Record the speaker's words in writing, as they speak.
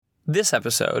This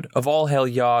episode of All Hail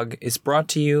Yogg is brought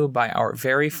to you by our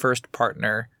very first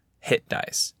partner, Hit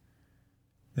Dice.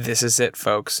 This is it,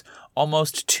 folks.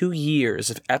 Almost 2 years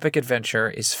of epic adventure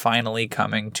is finally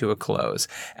coming to a close.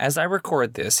 As I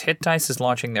record this, Hit Dice is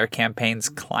launching their campaign's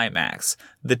climax,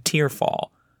 the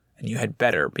Tearfall, and you had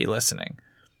better be listening.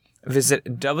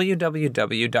 Visit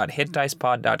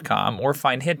www.hitdicepod.com or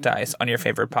find Hit Dice on your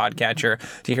favorite podcatcher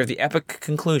to hear the epic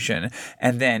conclusion,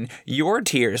 and then your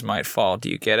tears might fall. Do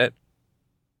you get it?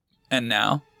 And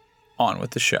now, on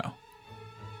with the show.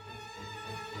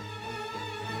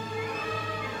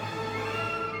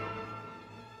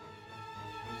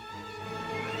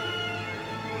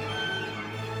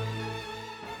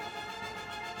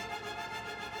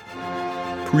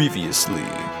 Previously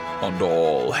on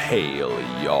All Hail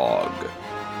Yogg.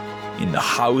 In the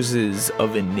houses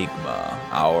of Enigma,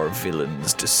 our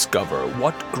villains discover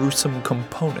what gruesome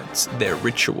components their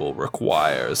ritual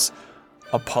requires.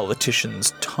 A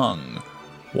politician's tongue,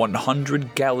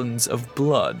 100 gallons of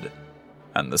blood,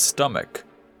 and the stomach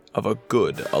of a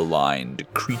good aligned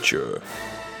creature.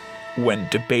 When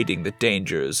debating the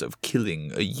dangers of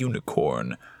killing a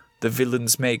unicorn, the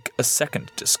villains make a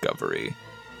second discovery.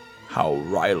 How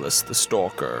Rylus the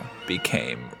Stalker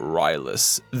became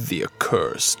Rylus the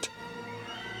Accursed.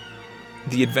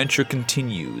 The adventure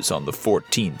continues on the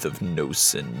 14th of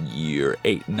Nosen, year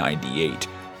 898,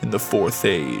 in the 4th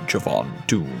age of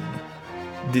Ondune.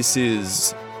 This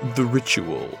is The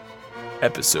Ritual,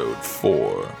 Episode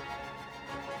 4.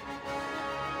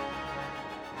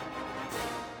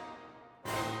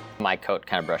 My coat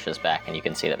kind of brushes back, and you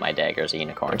can see that my dagger is a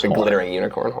unicorn. It's a glittering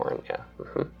unicorn horn, yeah.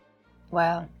 Mm-hmm.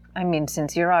 Well, I mean,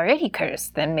 since you're already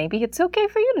cursed, then maybe it's okay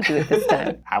for you to do it this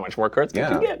time. How much more cursed could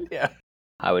you get? Yeah.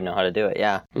 I would know how to do it,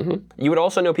 yeah. Mm-hmm. You would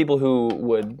also know people who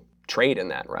would trade in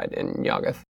that, right, in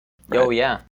Yoggoth. Right? Oh,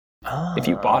 yeah. If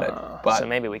you bought it. But So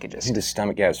maybe we could just... The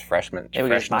stomach, yeah, it's freshman. Maybe we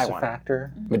could just buy one.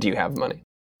 Factor. But do you have money?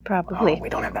 Probably. we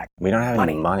don't have that. We don't have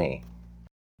Money. any money.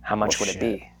 How much would shit. it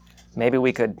be? Maybe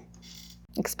we could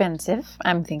Expensive,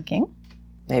 I'm thinking.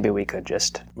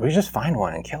 just... We just find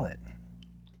one and kill it.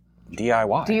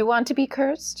 DIY. Do you want to be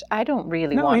cursed? I don't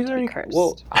really No, want he's to be already- cursed.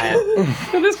 well,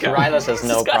 This guy. Rylus has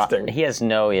no Disgusting. He has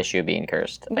no issue being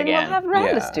cursed. then Again. we'll have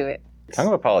Rylus Yeah. do it. Tongue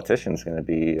of a politician's going to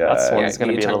be... That's yeah, one's going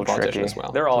to you be a turn little politician tricky. as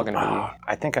well. They're all going to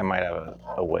I think I might have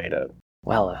a way to be...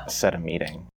 Well, set a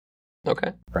meeting.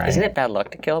 Okay. Right? Isn't it bad luck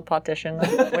to kill a politician? wait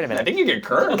a minute. I think you get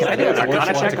cursed. Can I do an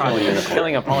arcana check on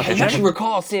killing a I politician? actually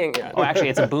recall seeing... Yeah. Oh, actually,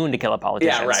 it's a boon to kill a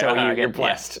politician. Yeah, right. So you you're get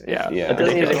blessed. Yeah. Yeah. It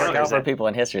doesn't usually Yeah. work out for people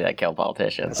in history that kill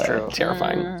politicians. That's true.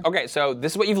 Terrifying. Okay, so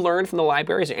this is what you've learned from the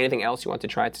library. Is there anything else you want to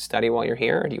try to study while you're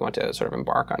here? Or do you want to sort of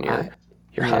embark on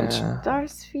your hunt? Star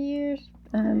sphere.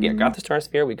 Yeah, got the Star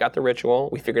Sphere, we got the ritual,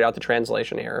 we figured out the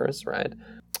translation errors, right?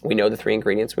 We know the 3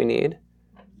 ingredients we need.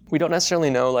 We don't necessarily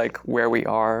know, like, where we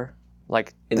are,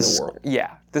 like... In the this- world.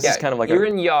 Yeah. This is kind of like you're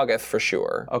in Yoggoth for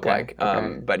sure. Okay, Like,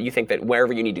 okay. but you think that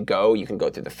wherever you need to go, you can go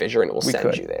through the fissure and it will send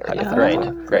could. you there. Kind of Yeah.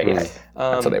 Great, great. Yeah.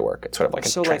 That's how they work. It's sort of like a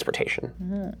so, like-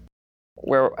 transportation.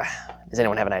 Where... Does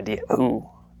anyone have an idea who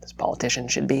this politician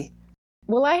should be?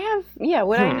 Will I have,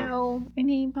 would I know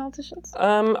any politicians?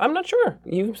 I'm not sure.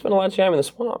 You've spent a lot of time in the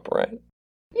swamp, right?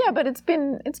 Yeah, but it's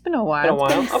been a while. Been a while?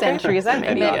 It's been Okay. centuries. I've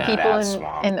Maybe met not people that and,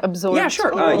 swamp. and absorbed. Yeah,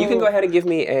 sure. You can go ahead and give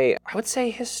me I would say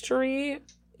history.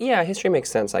 Yeah, history makes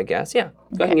sense, I guess. Yeah,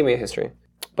 go ahead and give me a history.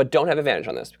 But don't have advantage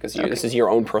on this because this is your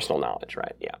own personal knowledge,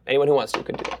 right? Yeah. Anyone who wants to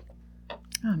could do that.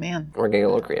 Oh man, We're getting a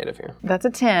little creative here. that's a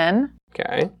 10.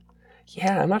 Okay.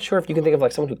 Yeah, I'm not sure if you can think of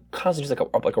like someone who constitutes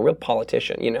like a real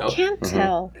politician, you know? Can't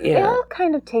tell. They Yeah. all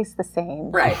kind of taste the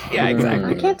same. Right. Yeah,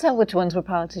 exactly. I can't tell which ones were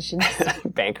politicians.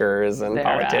 Bankers and They're,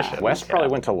 politicians. West probably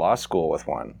went to law school with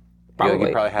one. Probably,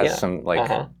 He probably has yeah. some, like,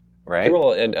 Uh-huh. right? You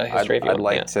roll a history if you I'd want.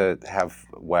 like to have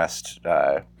West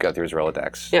go through his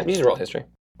Rolodex. Yeah, you just roll history.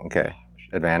 Okay.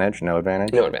 Advantage? No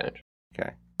advantage? No advantage.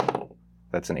 Okay.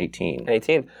 That's an 18.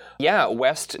 18. Yeah,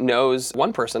 West knows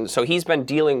one person. So he's been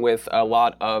dealing with a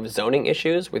lot of zoning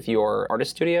issues with your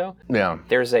artist studio. Yeah.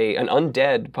 There's an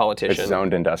undead politician. It's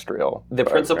zoned industrial. The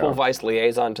but, principal yeah. vice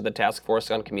liaison to the task force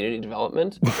on community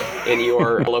development in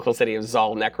your local city of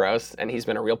Zal Nekros, and he's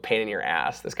been a real pain in your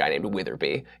ass. This guy named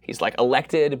Witherby. He's like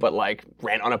elected, but like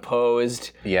ran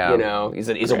unopposed. Yeah. You know, he's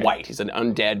a white. He's an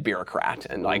undead bureaucrat,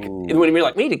 and like when you're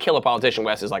like, we need to kill a politician,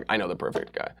 Wes is like, I know the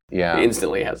perfect guy. Yeah. He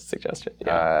instantly has a suggestion.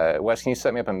 Yeah. Wes, can you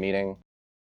set me up a meeting?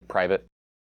 Private?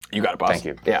 You got it, boss. Thank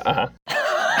you. Yeah.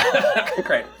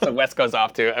 Great. So Wes goes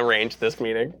off to arrange this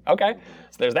meeting. Okay.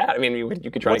 So there's that. I mean, you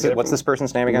could try to get it What's from this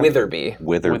person's name again? Witherby.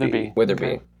 Witherby.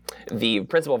 Witherby, the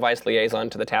principal vice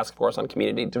liaison to the task force on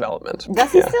community development.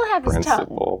 Does he still have his tongue?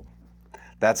 Principal.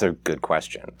 That's a good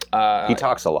question. Uh, He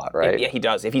talks a lot, right? Yeah, he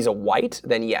does. If he's a white,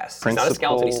 then yes. He's not a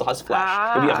skeleton, he still has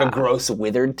flesh. Maybe like a gross,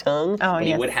 withered tongue, but he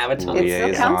yes. would have a tongue. It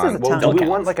still counts as a Well, tongue. do we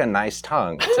want like a nice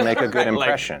tongue to make a good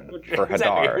impression for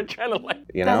Exactly, Hadar? we're trying to like...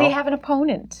 You know? Does he have an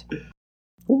opponent?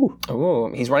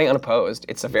 Ooh, he's running unopposed.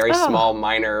 It's a very small,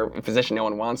 minor position. No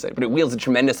one wants it, but it wields a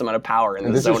tremendous amount of power in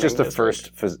the This zoning is just the district.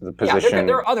 first Yeah, position.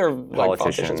 there are other like, politician.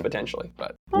 politicians potentially,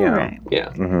 but All right. yeah.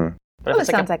 Mm-hmm. But Well, if it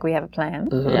it's sounds like we have a plan.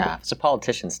 yeah, if it's a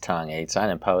politician's tongue. It's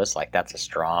unimposed. Like that's a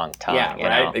strong tongue. Yeah, you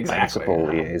right? know? Exactly. Principal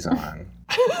liaison.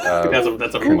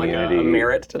 That's a community. like a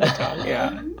merit to the tongue.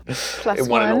 Yeah. Plus It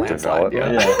won in a one. landslide.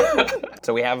 Development. Yeah.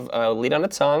 So we have a lead on a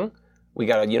tongue. We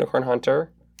got a unicorn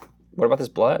hunter. What about this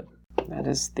blood? That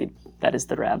is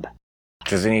the reb.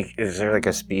 Is there like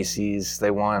a species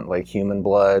they want, like human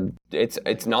blood, It's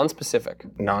non-specific.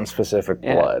 non-specific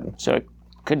Yeah. blood? So it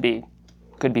could be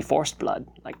forced blood.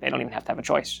 Like they don't even have to have a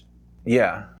choice.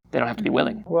 Yeah. They don't have to be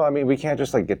willing. Well, I mean, we can't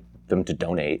just like get them to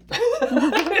donate.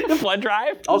 The blood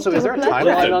drive? Also, is there a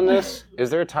timeline on this? Is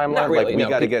there a timeline? Not really, like we no.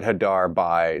 got to get Hadar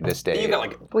by this day. You got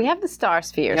like We have the star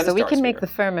sphere, have so the we star can make sphere.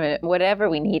 the firmament whatever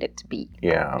we need it to be.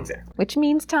 Yeah. Which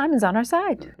means time is on our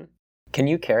side. Can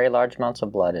you carry large amounts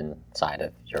of blood inside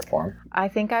of your form? I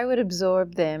think I would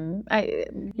absorb them.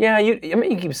 yeah. I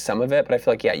mean, you keep some of it, but I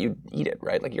feel like you eat it,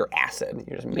 right? Like you're acid.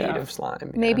 You're just made of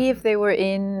slime. Maybe if they were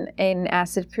in an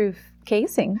acid-proof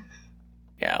casing,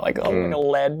 Yeah, like a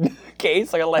lead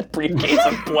case, like a lead briefcase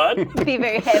of blood. it'd be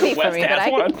very heavy for West me, but has I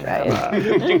one. could try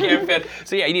it. You can't fit.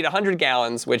 So yeah, you need 100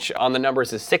 gallons, which on the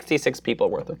numbers is 66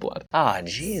 people worth of blood. Ah,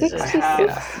 Jesus. 66.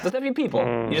 Doesn't have to be people.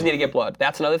 You just need to get blood.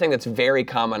 That's another thing that's very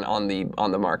common on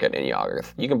the market in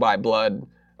Yoggoth. You can buy blood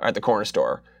at the corner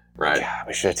store, right? God,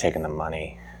 we should have taken the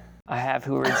money. I have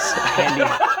Hooard's handy.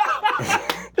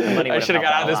 I should have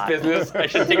got out of this business. I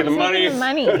should have taken the money. The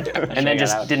money. And then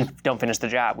just don't finish the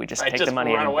job. We just take just the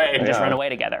money run and away. and just Yeah. run away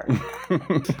together.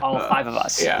 All 5 of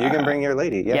us. Yeah. You can bring your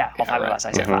lady. Yeah. Yeah, all 5 of right. us.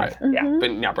 I said Right. 5. Yeah.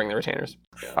 But not bring the retainers.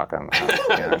 Fuck them.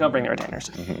 Yeah. Don't bring the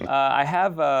retainers. I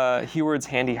have Heward's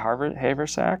handy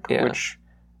haversack, Yeah. which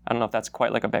I don't know if that's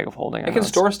quite like a bag of holding. It can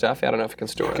store stuff. Yeah, I don't know if it can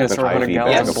store Can it. store 100 IV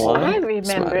gallons bag of of blood. I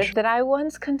remembered Smash. that I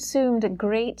once consumed a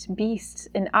great beast,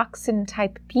 an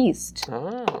oxen-type beast.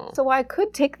 Oh. So I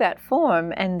could take that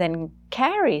form and then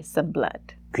carry some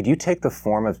blood. Could you take the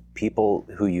form of people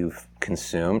who you've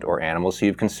consumed or animals who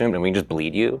you've consumed and we can just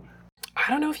bleed you? I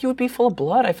don't know if you would be full of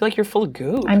blood. I feel like you're full of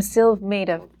goo. I'm still made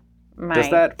of my... Does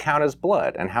that count as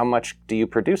blood? And how much do you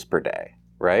produce per day?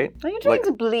 Right? Are you trying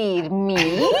to bleed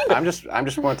me? I'm just want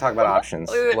to talk about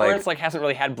options. Or it's like hasn't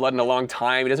really had blood in a long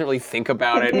time. He doesn't really think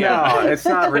about it. no, it's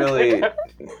not really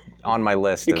on my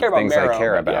list of care about things marrow, I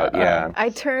care but about. yeah. Yeah. I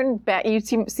turn back. You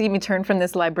see me turn from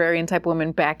this librarian-type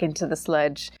woman back into the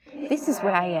sludge. This is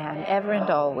what I am, ever and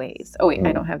always. Oh wait,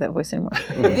 I don't have that voice anymore.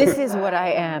 This is what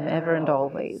I am, ever and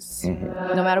always.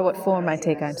 No matter what form I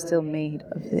take, I'm still made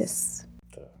of this.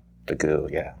 The goo,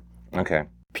 yeah. Okay.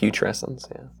 Putrescence,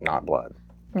 yeah. Not blood.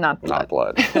 Not blood. Not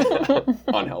blood.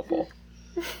 Unhelpful.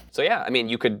 So yeah, I mean,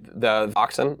 the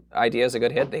oxen idea is a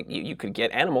good hit. You could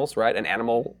get animals, right? An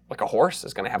animal like a horse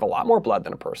is going to have a lot more blood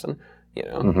than a person, you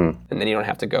know? And then you don't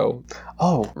have to go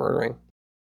murdering.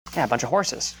 Yeah, a bunch of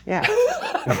horses. Yeah.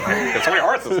 There's so many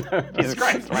horses. Jesus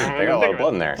Christ. They got a lot of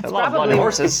blood in there. A lot of blood in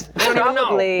horses.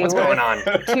 Probably What's going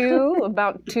on?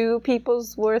 about 2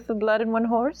 people's worth of blood in one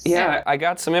horse. Yeah, I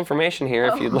got some information here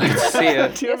if you'd like to see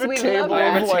it. Yes, we'd love I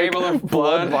have that. a table of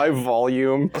blood. by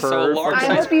volume per. So large I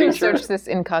size hope you creature. searched this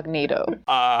incognito.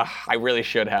 I really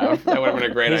should have. That would have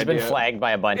been a great He's idea. been flagged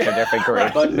by a bunch of different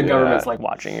groups. But the government's like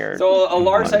watching your. So a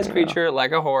large-sized creature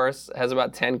like a horse has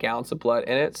about 10 gallons of blood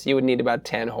in it. So you would need about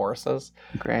 10 horses.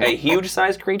 Great. A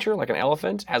huge-sized creature like an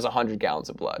elephant has 100 gallons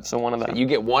of blood. So one of the. You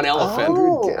get one elephant.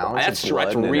 That's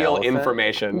real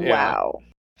information. Yeah. Wow.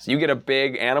 So you get a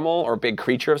big animal or a big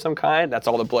creature of some kind. That's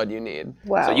all the blood you need.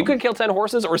 Wow. So you could kill 10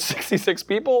 horses or 66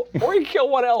 people, or you could kill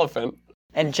one elephant.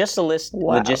 And just to list,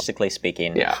 logistically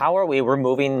speaking, Yeah. how are we? We're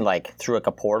moving like through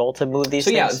a portal to move these So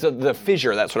yeah, things? the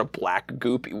fissure, that sort of black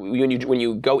goop, when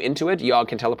you go into it, Yogg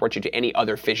can teleport you to any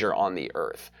other fissure on the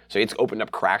Earth. So it's opened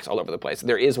up cracks all over the place.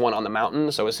 There is one on the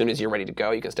mountain, so as soon as you're ready to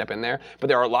go, you can step in there. But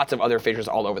there are lots of other fissures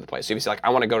all over the place. So if you say, like, I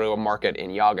want to go to a market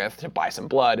in Yoggoth to buy some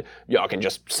blood, Yogg can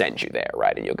just send you there,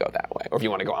 right? And you'll go that way. Or if you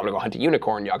want to go, I'm going to go hunt a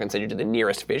unicorn, Yogg can send you to the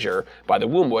nearest fissure by the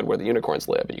Wombwood where the unicorns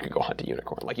live, and you can go hunt a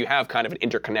unicorn. Like, you have kind of an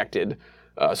interconnected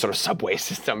sort of subway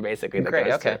system, basically. That Great,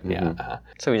 goes okay. To, yeah.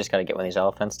 So we just got to get one of these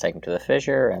elephants, take them to the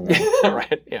fissure, and then...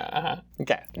 Right. Yeah.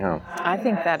 Okay. No. I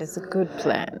think that is a good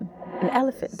plan. An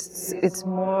elephant. It's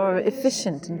more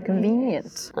efficient and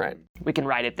convenient. Right. We can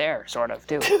ride it there, sort of,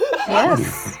 too.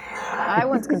 Yes. I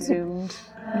once consumed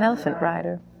An elephant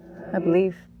rider, I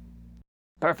believe.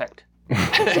 Perfect.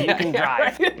 So you can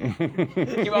drive.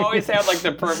 You always have like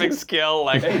the perfect skill.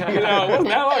 Like, it wasn't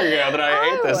that long ago that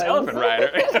I ate this elephant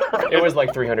rider. It was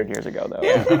like 300 years ago, though.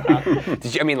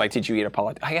 Did you eat a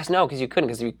polyp? I guess no, because you couldn't,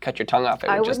 because if you cut your tongue off, it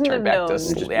I would just wouldn't turn have back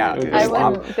to known. I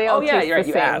wouldn't. They all Oh yeah, taste you're right. the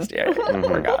You same. asked. Yeah, I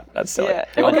forgot. That's silly. Yeah.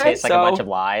 It wouldn't Okay, taste like a bunch of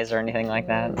lies or anything like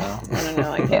that. No. I don't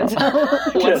know. I can't tell.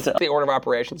 What's the order of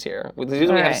operations here? We have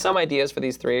Alright. some ideas for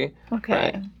these three. Okay.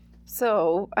 Right.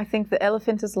 So I think the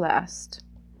elephant is last.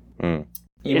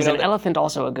 Is an elephant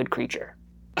also a good creature?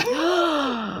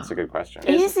 That's a good question.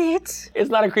 Is it? It's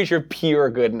not a creature of pure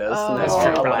goodness. That's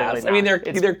true. Probably I mean, not.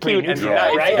 they're cute and neutral,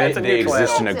 nice, right? That's a They neutral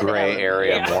exist in animal. a gray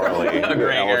area morally. A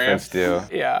gray area. Elephants do.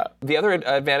 Yeah. The other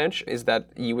advantage is that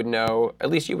you would know, at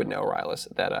least you would know, Rylus,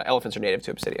 that elephants are native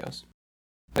to Obsidios.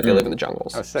 That they live in the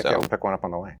jungles. Oh, sick. So, Yeah, we'll pick one up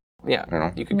on the way. yeah,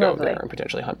 know. you could go Lovely. there and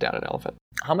potentially hunt down an elephant.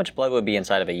 How much blood would be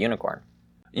inside of a unicorn?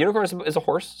 Unicorn is a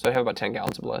horse, so they have about 10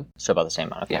 gallons of blood. So about the same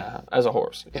amount. Okay. Yeah, as a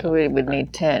horse. Yeah. So we would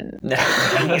need 10.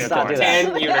 Let's not do that.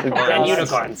 10 unicorns. And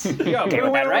unicorns. You're okay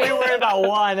with that, right? We worry about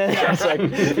one. And it's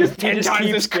like, 10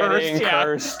 times this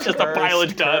cursed. Just a pile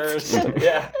of dust.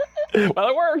 yeah. Well,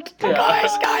 it worked.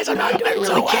 Guys, I'm not doing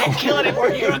so well. Can't kill any more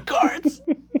unicorns.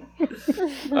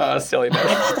 Silly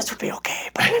man. This would be okay,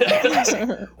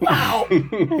 but wow.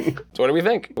 So what do we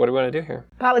think? What do we want to do here?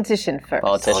 Politician first.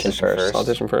 Politician first.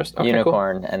 Politician first. Okay,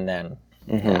 Unicorn, and then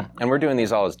And we're doing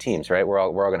these all as teams, right? We're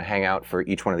all going to hang out for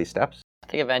each one of these steps. I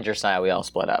think Avenger style, we all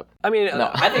split up. I mean,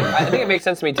 I think it makes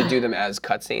sense to me to do them as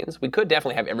cutscenes. We could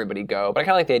definitely have everybody go, but I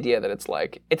kind of like the idea that it's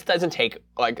like it doesn't take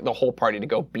like the whole party to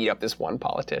go beat up this one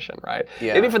politician, right?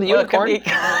 Yeah. Maybe for the unicorn. I mean,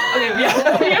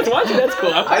 yeah, if you guys want to, that's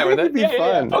cool. I'm fine with it. it'd be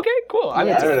fun. Okay, cool. I'm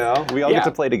I into don't it. know. We all Yeah. get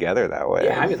to play together that way.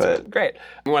 Yeah, I'm into but it. Great.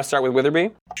 We want to start with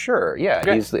Witherby. sure, yeah.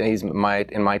 Great. He's in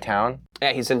my town.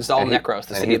 Yeah, he's in Zal Necros,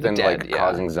 the and city he's of the been dead. like yeah.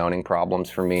 causing zoning problems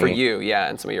for me. For you, yeah,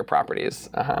 and some of your properties.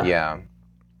 Uh-huh. Yeah.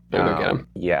 We'll go get him.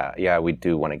 Yeah, we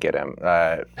do want to get him.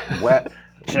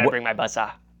 Should I bring my buzzer?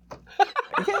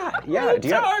 Yeah. Do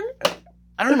you have,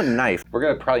 I don't have a knife. We're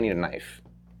gonna probably need a knife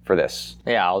for this.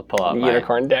 Yeah, I'll pull out my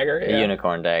Unicorn dagger. Yeah.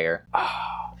 unicorn dagger.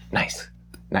 Nice.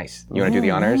 You want to do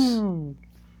the honors?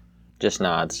 Just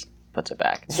nods, puts it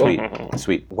back.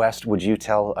 Sweet. West, would you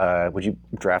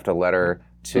draft a letter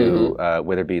to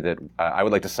Witherby that I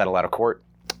would like to settle out of court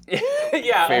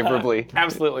yeah. favorably?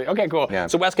 Absolutely. Okay, cool. Yeah.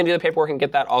 So Wes can do the paperwork and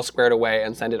get that all squared away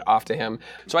and send it off to him.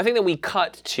 So I think that we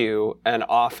cut to an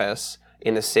office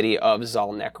in the city of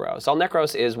Zal Necros. Zal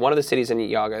Necros is one of the cities in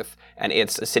Yoggoth, and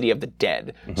it's a city of the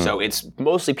dead. So it's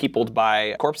mostly peopled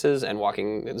by corpses and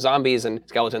walking zombies and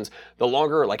skeletons. The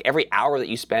longer, like every hour that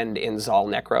you spend in Zal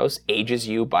Necros ages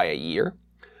you by a year.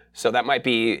 So that might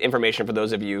be information for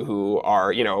those of you who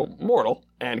are, mortal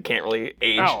and can't really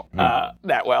age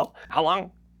that well. How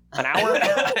long? An hour?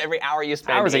 Every hour you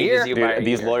spend Hours a ages year. you by a Dude,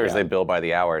 these year. lawyers, Yeah. they bill by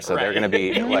the hour, so they're Right. going to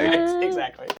be like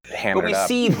Exactly. hammering But we it up.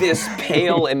 see this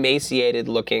pale,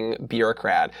 emaciated-looking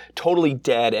bureaucrat, totally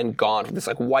dead and gaunt, with this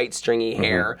like white, stringy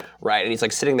hair, right? And he's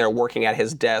like sitting there working at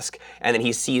his desk, and then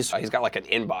he sees he's got like an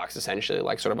inbox, essentially,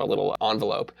 like sort of a little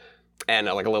envelope, and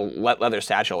like a little leather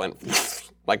satchel, and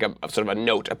like a sort of a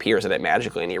note appears in it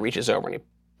magically, and he reaches over and he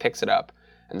picks it up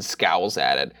and scowls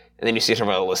at it. And then you see sort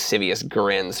of a lascivious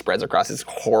grin spreads across his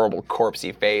horrible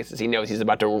corpsey face as he knows he's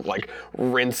about to like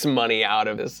rinse money out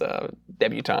of his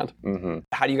debutante.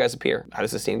 How do you guys appear? How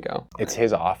does the scene go? It's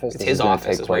his office. It's his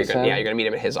office is where you're going to meet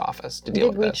him at his office to deal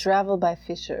Did with we this. travel by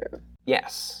fissure?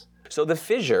 Yes. So the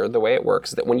fissure, the way it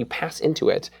works is that when you pass into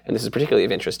it, and this is particularly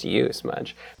of interest to you,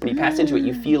 Smudge, when you pass into it,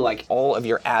 you feel like all of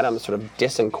your atoms sort of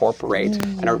disincorporate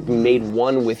and are made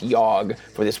one with Yogg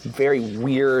for this very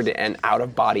weird and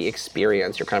out-of-body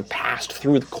experience. You're kind of passed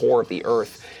through the core of the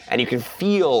earth, and you can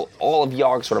feel all of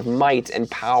Yogg's sort of might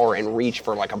and power and reach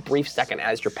for like a brief second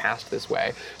as you're passed this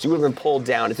way. So you would have been pulled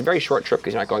down. It's a very short trip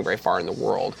because you're not going very far in the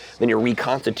world. Then you're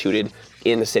reconstituted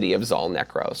in the city of Zal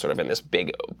Necros, sort of in this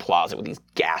big plaza with these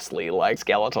ghastly, like,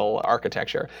 skeletal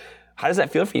architecture. How does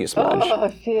that feel for you, Smudge? Oh,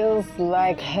 it feels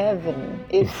like heaven.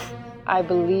 If I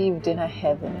believed in a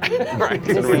heaven, Right.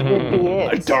 this would be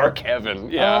A it. dark heaven,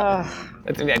 yeah.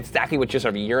 That's exactly what you're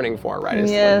sort of yearning for, right?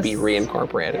 Is to like, be Yes.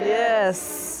 reincorporated. Yes.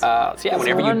 So yeah,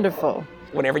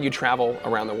 whenever you travel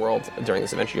around the world during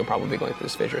this adventure, you'll probably be going through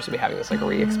this fissure, so you'll be having this like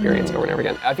re-experience over and over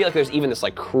again. I feel like there's even this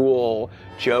like cruel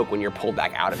joke when you're pulled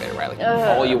back out of it, right? Like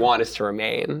all you want is to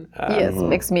remain. Yes,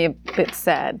 makes me a bit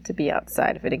sad to be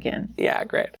outside of it again. Yeah,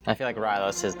 great. I feel like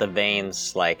Rylos is the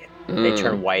veins like They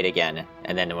turn white again,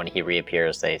 and then when he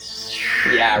reappears, they.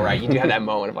 Yeah, right. You do have that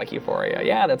moment of like euphoria.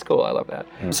 Yeah, that's cool. I love that.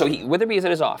 So Witherby is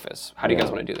in his office. How do you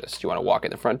guys want to do this? Do you want to walk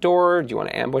in the front door? Do you want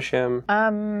to ambush him?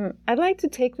 I'd like to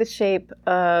take the shape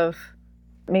of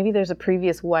maybe there's a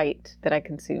previous white that I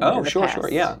consumed. Oh, in the sure.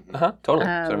 past. Yeah. Totally.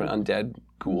 Sort of an undead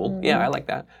ghoul. Yeah, I like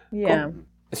that. Yeah. Cool.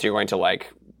 So you're going to like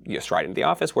stride into the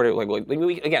office. Where do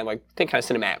again think kind of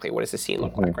cinematically? What does the scene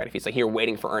look like? Right? If he's like here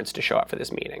waiting for Ernst to show up for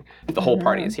this meeting, if the whole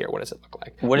party is here, what does it look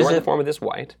like? What You're is in it- the form of this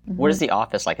white. What is the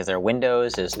office like? Is there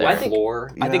windows? Is there I think-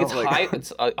 Floor. I think it's high.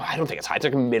 It's I don't think it's high. It's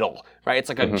like middle, right? It's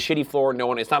like a shitty floor. No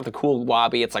one. It's not the cool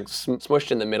lobby. It's like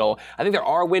smushed in the middle. I think there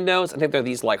are windows. I think there are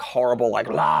these like horrible like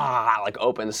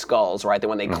open skulls, right? That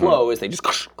when they close, they just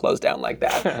close down like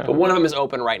that. But one of them is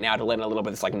open right now to let in a little bit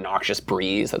of this like noxious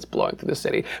breeze that's blowing through the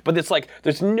city. But it's like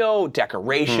there's no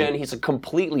decoration. He's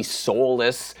completely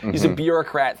soulless. He's a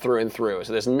bureaucrat through and through.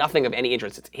 So there's nothing of any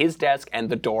interest. It's his desk and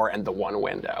the door and the one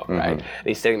window, right? And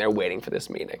he's sitting there waiting for this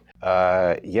meeting.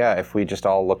 Yeah, if we just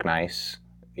all look nice,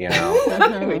 you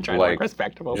know, We try to like, look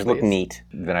respectable. just look please. neat,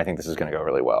 then I think this is going to go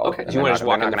really well. Okay. And Do you they're wanna just not-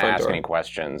 walk they're in the not gonna front ask door? any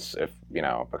questions if,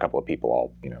 a couple of people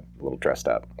all, a little dressed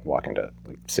up walk into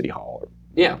like, City Hall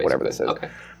or whatever this is. Okay.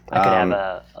 I could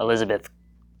have Elizabeth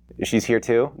She's here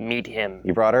too? meet him.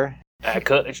 You brought her? I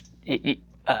could.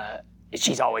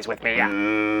 She's always with me. Yeah.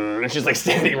 And she's like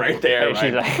standing right there.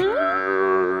 She's right? like,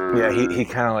 Yeah, he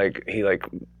kind of like,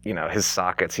 his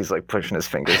sockets, he's like pushing his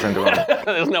fingers into them.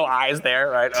 There's no eyes there,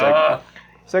 right?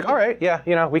 It's like, all right,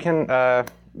 yeah, we can,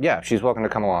 she's welcome to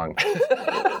come along.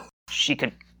 she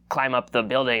could climb up the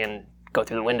building and go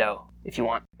through the window if you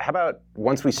want. How about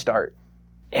once we start?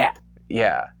 Yeah.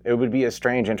 Yeah, it would be a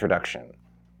strange introduction,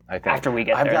 I think. After we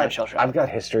get there, then she'll show up. I've got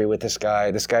history with this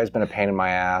guy. This guy's been a pain in my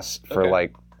ass for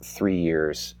like 3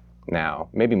 years now,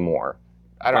 maybe more.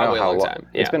 I don't Probably know a how long long. time,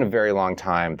 It's yeah. been a very long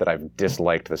time that I've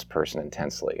disliked this person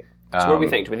intensely. So what do we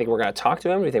think? Do we think we're going to talk to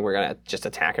him? Do we think we're going to just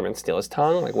attack him and steal his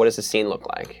tongue? Like, what does the scene look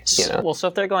like? You know? Well, so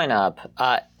if they're going up,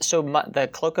 the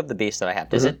cloak of the beast that I have,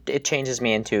 does it changes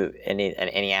me into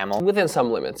any animal? Within some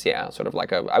limits, yeah. Sort of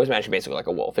like I was imagining basically like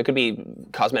a wolf. It could be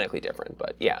cosmetically different,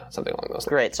 but yeah, something along those lines.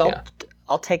 Great. So yeah.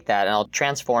 I'll take that and I'll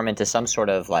transform into some sort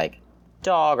of like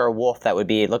dog or wolf that would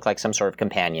look like some sort of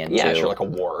companion. Yeah, to, sure, like a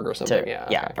warg or something. to- Yeah,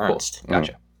 yeah, okay, cool. Ernst.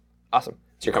 Gotcha. Awesome.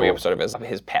 So you're coming up sort of as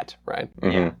his pet, right?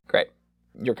 Yeah. Great.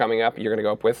 You're coming up. You're going to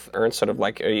go up with Ernst. Sort of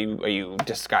like, are you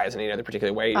disguised in any other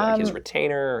particular way? Are you like his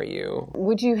retainer? Are you?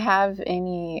 Would you have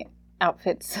any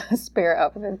outfits, spare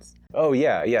outfits? Oh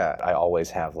yeah. I always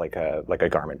have like a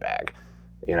garment bag.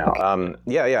 Yeah.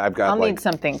 I've got I'll like need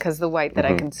something because the white that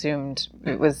I consumed,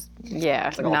 it was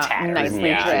not tattered. nicely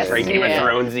Yeah, dressed. very Game of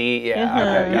Thronesy. Yeah. Okay,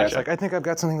 yeah, gotcha. it's like I think I've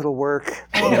got something that'll work.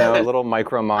 A little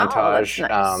micro montage.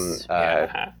 that's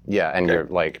nice. And you're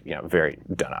like very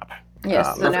done up.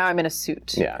 Yes, so now I'm in a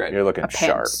suit. Yeah, Great. you're looking A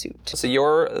sharp. pantsuit. So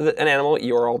you're an animal.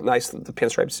 You're all nice, the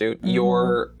pinstripe suit.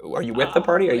 Are you with the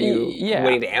party? Are you Yeah.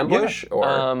 waiting to ambush? Or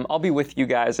I'll be with you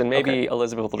guys, and maybe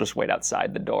Elizabeth will just wait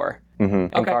outside the door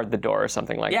and guard the door or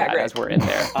something like that great. as we're in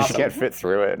there. You can't fit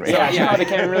through it. Yeah, they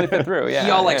can't really fit through. Yeah,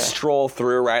 y'all like yeah. stroll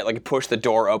through, right? Like push the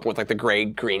door open with like the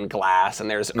gray-green glass, and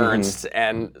there's Ernst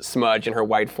and Smudge in her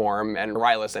white form, and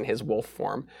Rylus in his wolf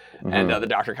form, and the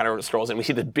doctor kind of strolls in. We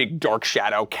see the big dark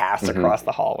shadow cast across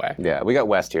the hallway. Yeah, we got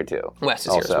West here too. West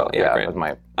is here as also, well. Yeah, great. with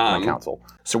my council.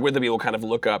 So Witherby will kind of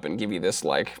look up and give you this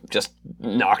like just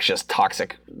noxious,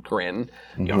 toxic grin.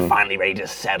 You're finally ready to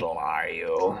settle, are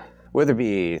you?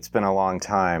 Witherby, it's been a long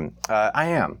time. I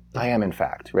am in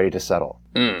fact ready to settle.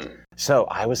 So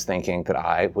I was thinking that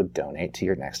I would donate to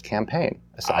your next campaign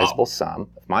a sizable sum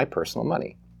of my personal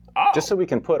money. Just so we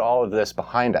can put all of this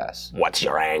behind us. What's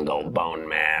your angle, Bone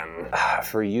Man?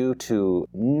 For you to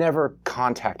never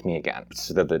contact me again.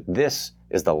 So that this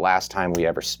is the last time we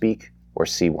ever speak or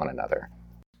see one another.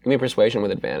 Give me persuasion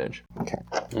with advantage.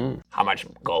 Okay. How much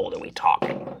gold are we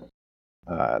talking?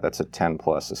 That's a 10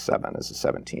 plus a 7 is a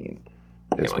 17.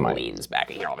 Is He my, leans back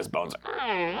and you hear all of his bones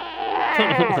grind,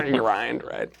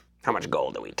 right? How much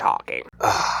gold are we talking?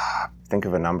 think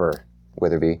of a number,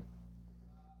 Witherby.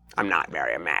 I'm not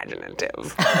very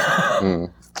imaginative.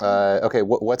 Okay,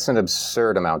 what's an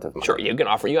absurd amount of money? Sure, you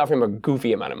offer him a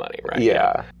goofy amount of money, right?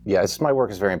 Yeah. My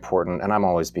work is very important, and I'm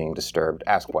always being disturbed.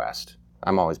 Ask West.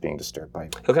 I'm always being disturbed by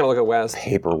He'll kind of look at West.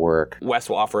 paperwork. West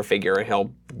will offer a figure and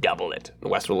he'll double it.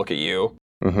 West will look at you.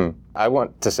 I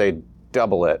want to say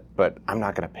double it, but I'm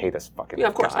not going to pay this fucking Yeah,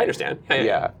 of course, guy. I understand.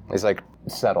 Yeah, it's like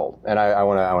settled, and I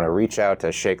want to reach out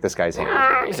to shake this guy's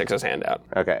hand. He sticks his hand out.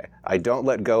 Okay, I don't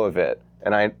let go of it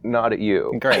and I nod at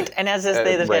you. Great. And as this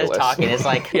guy's Rayless. talking, it's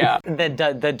like Yeah.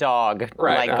 the dog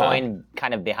Right, going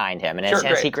kind of behind him. And as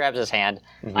Sure, he great. grabs his hand,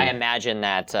 I imagine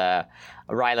that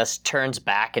Rylus turns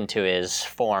back into his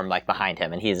form like behind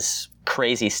him, and he's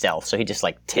crazy stealth, so he just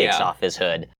like takes Yeah. off his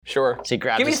hood. Sure. So he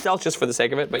grabs Give me his- stealth just for the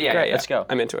sake of it, but yeah, Great, yeah, let's go.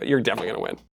 I'm into it. You're definitely gonna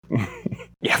win.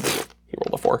 Yeah, he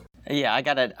rolled a 4. Yeah, I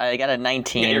got a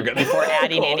 19 You're good. before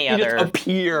adding any You other. just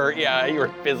appear. Yeah, you're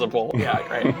visible. Yeah,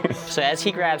 great. So as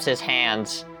he grabs his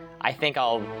hands, I think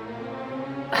I'll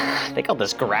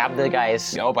just grab the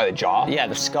guy's Go by the jaw.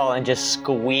 the skull and just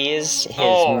squeeze his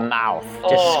Oh. mouth.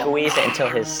 Just squeeze it until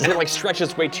his. And it like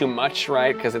stretches way too much,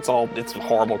 right? Because it's a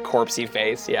horrible corpsey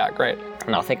face. Yeah, great.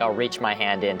 And I think I'll reach my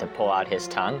hand in to pull out his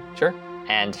tongue Sure.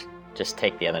 and just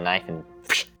take the other knife and.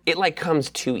 It like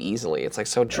comes too easily. It's like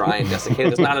so dry and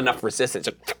desiccated. There's not enough resistance.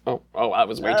 Just, oh, that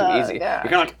was way too easy. You're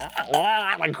kind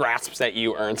of like grasps at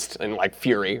you, Ernst, in like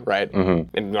fury, right?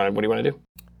 Mm-hmm. And what do you want to do?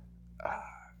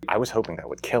 I was hoping that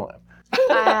would kill him.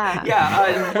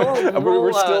 Yeah,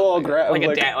 We're still all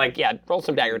roll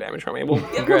some dagger damage for me. We'll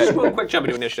just do a quick jump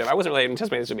into initiative. I wasn't really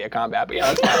anticipating this would be a combat, but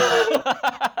yeah, that's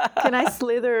fine. Can I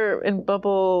slither and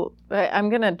bubble? I'm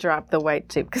gonna drop the white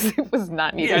tip because it was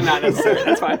not needed. Yeah, not necessary.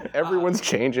 That's fine. Everyone's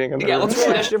changing. And Yeah, let's roll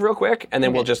initiative real quick, and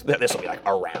then we'll just, this will be like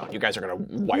a round. You guys are going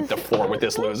to wipe the floor with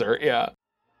this loser. Yeah.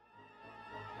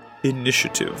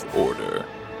 Initiative order.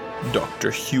 Dr.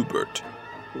 Hubert,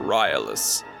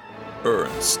 Rylus,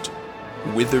 Ernst,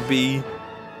 Witherby,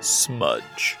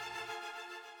 Smudge.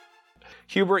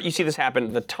 Hubert, you see this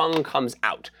happen. The tongue comes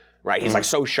out, right? He's like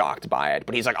so shocked by it,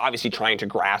 but he's like obviously trying to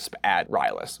grasp at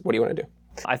Rylus. What do you want to do?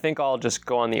 I think I'll just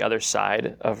go on the other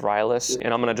side of Rylus,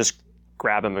 and I'm gonna just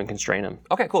grab him and constrain him.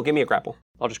 Okay, cool. Give me a grapple.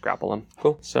 I'll just grapple him.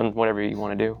 Cool. So whatever you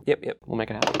want to do, Yep. we'll make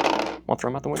it happen. I'll throw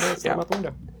him out the window. Let's throw him out the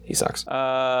window. He sucks.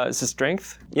 This is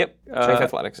strength? Yep. Strength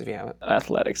athletics if you have it.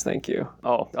 Athletics, thank you.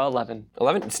 Oh, 11.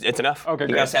 11? It's enough. Okay, You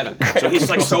great. got 7. So he's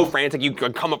like so frantic, you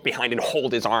could come up behind and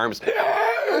hold his arms.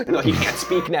 He can't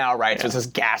speak now, right? So it's this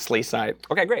ghastly sight.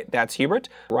 Okay, great. That's Hubert.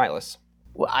 Rylus.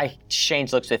 Well, I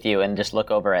exchange looks with you and just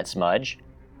look over at Smudge,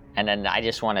 and then I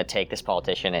just want to take this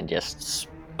politician and just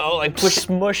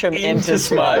smush him into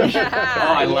Smudge. Oh,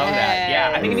 I love that.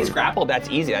 Yeah, I think if he's grappled, that's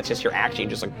easy. That's just your action. You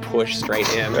just like push straight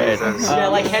in. Yeah,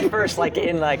 like head first, like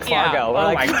in like Fargo. Yeah. Oh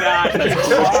Like, my gosh,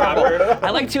 that's horrible. I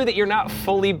like too that you're not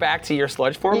fully back to your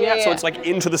sludge form yet, so Yeah. it's like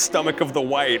into the stomach of the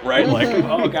white, right? Like,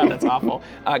 oh god, that's awful.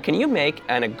 Can you make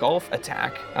an engulf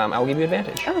attack? I will give you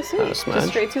advantage. Oh, sweet. Smudge. Just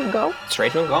straight to go.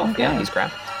 Straight to engulf. Yeah, he's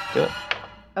grabbed. Do it.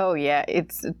 Oh yeah,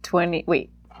 it's 20.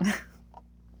 Wait,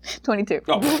 22.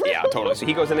 Oh yeah, totally. So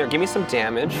he goes in there. Give me some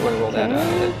damage. You want to roll that?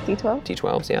 D12.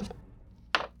 D12s, yeah.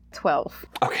 12.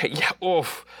 Okay, yeah.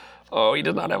 Oof. Oh, he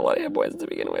does not have a lot of hit points to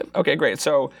begin with. Okay, great.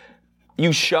 So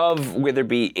you shove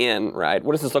Witherby in, right?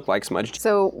 What does this look like, Smudge?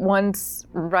 So once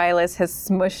Rylus has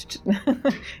smushed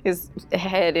his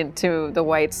head into the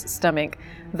white's stomach,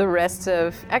 the rest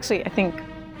of, actually, I think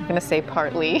I'm gonna say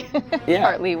partly, Yeah.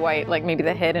 partly white, like maybe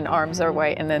the head and arms are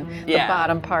white, and then Yeah. the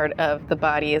bottom part of the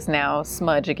body is now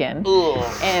Smudge again.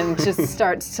 And just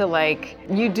starts to like,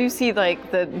 you do see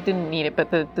like didn't need it, but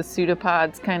the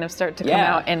pseudopods kind of start to come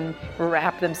Yeah. out and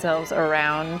wrap themselves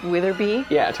around Witherby.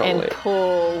 Yeah, totally. And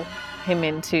pull him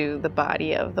into the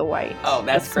body of the white. Oh,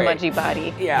 that's the great. smudgy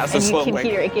body. Yeah, so and you slow, can like-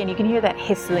 hear, again, you can hear that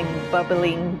hissling,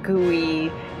 bubbling,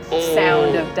 gooey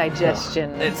sound of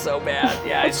digestion. It's so bad.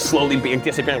 Yeah, it's slowly being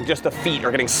disappearing. Just the feet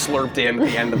are getting slurped in at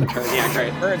the end of the turn. Yeah,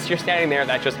 great. Ernst, you're standing there.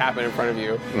 That just happened in front of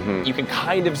you. You can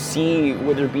kind of see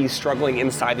Witherby struggling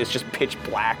inside this just pitch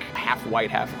black, half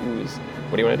white, half ooze.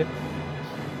 What do you want to do?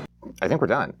 I think we're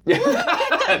done.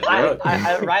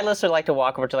 Rylus would like to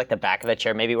walk over to like the back of the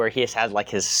chair, maybe where he has had like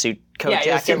his suit coat Yeah,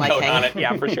 jacket suit like coat hanging. on it.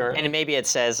 Yeah, for sure. And maybe it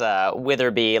says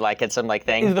Witherby, like it's some like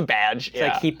thing. the badge.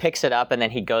 Like he picks it up and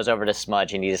then he goes over to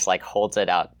Smudge and he just like holds it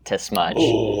out to Smudge.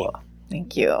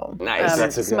 Thank you. Nice.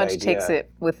 That's a good Smudge idea. takes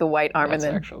it with the white arm and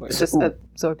then just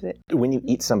absorbs it. When you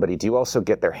eat somebody, do you also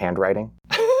get their handwriting?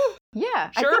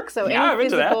 Yeah, Sure. I think so. Yeah, I'm Any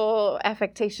into that. physical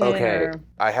affectation or...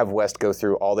 I have West go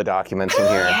through all the documents in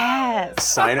here. Yes.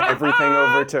 Sign everything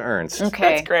over to Ernst.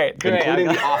 Okay. That's great. Including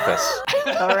the office.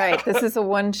 All right, this is a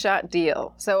one-shot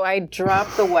deal. So I drop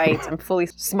the white, I'm fully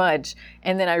Smudge,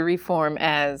 and then I reform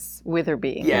as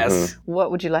Witherby. Yes.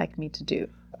 What would you like me to do?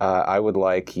 I would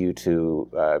like you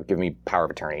to give me power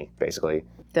of attorney, basically.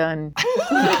 Done.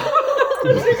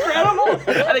 Incredible.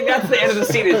 I think that's the end of the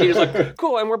scene. Is you're just like,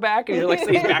 cool, and we're back, and you're like,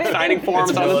 he's back signing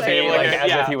forms on the table, like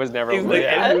as if he was never.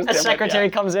 A secretary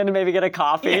comes in to maybe get a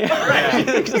coffee.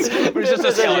 It's just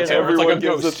a skeleton. It's like a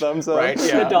gives a ghost. thumbs up. Right? The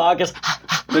Yeah. dog is.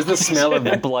 There's the smell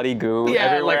of bloody goo Yeah,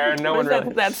 everywhere. like, No what one is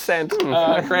really. that scent.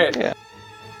 Great.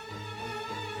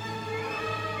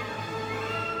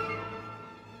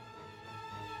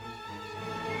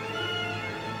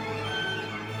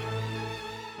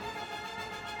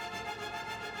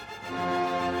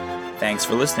 Thanks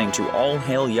for listening to All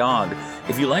Hail Yogg.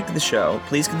 If you liked the show,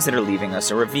 please consider leaving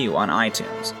us a review on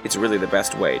iTunes. It's really the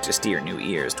best way to steer new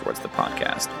ears towards the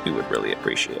podcast. We would really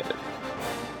appreciate it.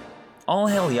 All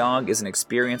Hail Yogg is an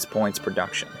Experience Points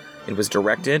production. It was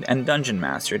directed and dungeon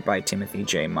mastered by Timothy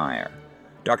J. Meyer.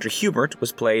 Dr. Hubert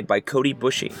was played by Cody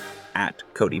Bushy, at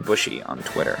Cody Bushy on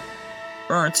Twitter.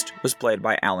 Ernst was played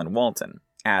by Alan Walton,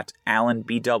 at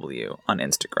AlanBW on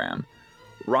Instagram.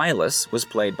 Rylus was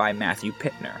played by Matthew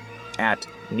Pittner, at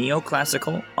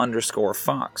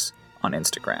neoclassical_fox on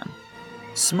Instagram.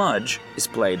 Smudge is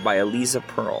played by Eliza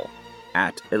Pearl,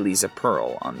 at Eliza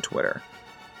Pearl on Twitter.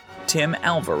 Tim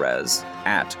Alvarez,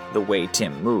 at The Way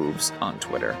Tim Moves on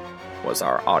Twitter, was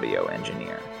our audio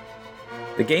engineer.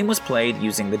 The game was played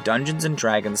using the Dungeons &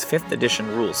 Dragons 5th edition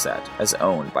rule set as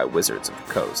owned by Wizards of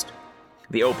the Coast.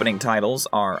 The opening titles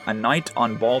are A Night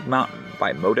on Bald Mountain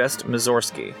by Modest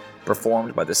Mussorgsky,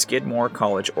 performed by the Skidmore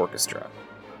College Orchestra.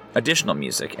 Additional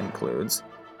music includes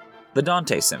The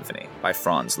Dante Symphony by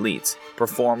Franz Liszt,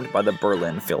 performed by the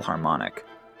Berlin Philharmonic.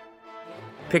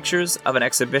 Pictures of an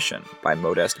Exhibition by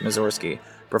Modest Mussorgsky,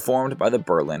 performed by the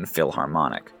Berlin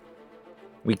Philharmonic.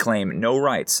 We claim no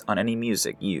rights on any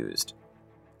music used.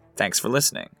 Thanks for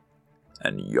listening,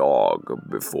 and Yogg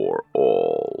before all.